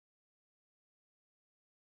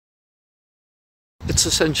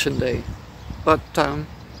it's Ascension Day, but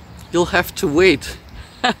you'll have to wait.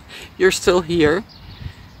 You're still here,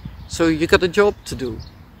 so you got a job to do.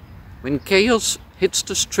 When chaos hits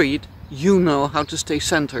the street, you know how to stay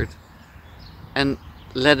centered and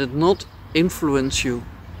let it not influence you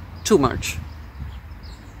too much.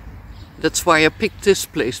 That's why I picked this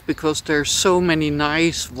place, because there's so many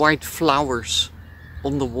nice white flowers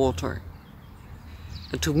on the water.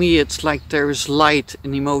 And to me it's like there is light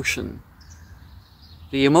in emotion.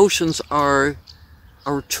 The emotions are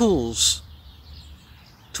our tools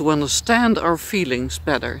to understand our feelings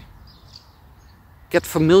better, get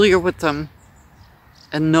familiar with them,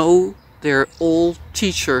 and know they're all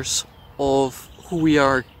teachers of who we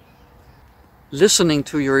are. Listening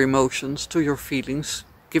to your emotions, to your feelings,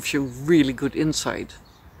 gives you really good insight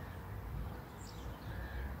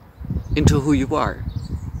into who you are.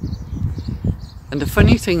 And the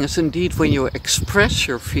funny thing is, indeed, when you express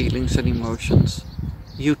your feelings and emotions,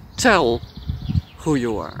 you tell who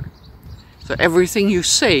you are. So everything you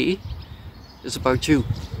say is about you.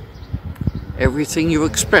 Everything you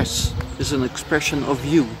express is an expression of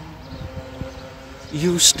you.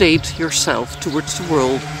 You state yourself towards the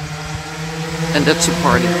world, and that's a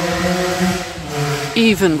party.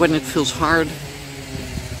 Even when it feels hard,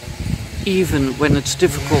 even when it's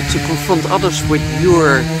difficult to confront others with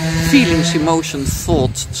your feelings, emotions,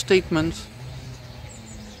 thoughts, statements,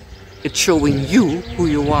 it's showing you who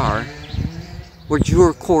you are, what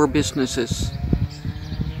your core business is.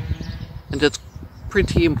 And that's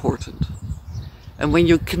pretty important. And when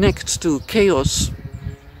you connect to chaos,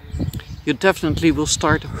 you definitely will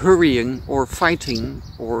start hurrying or fighting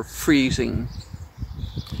or freezing.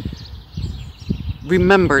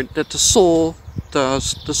 Remember that the saw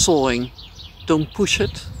does the sawing. Don't push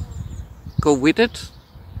it. Go with it.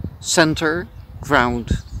 Center,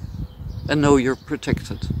 ground, and know you're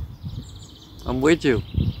protected. I'm with you.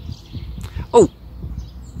 Oh,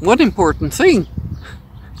 one important thing.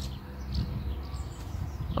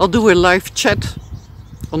 I'll do a live chat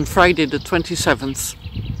on Friday the 27th.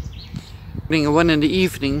 1 in the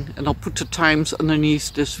evening, and I'll put the times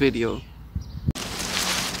underneath this video.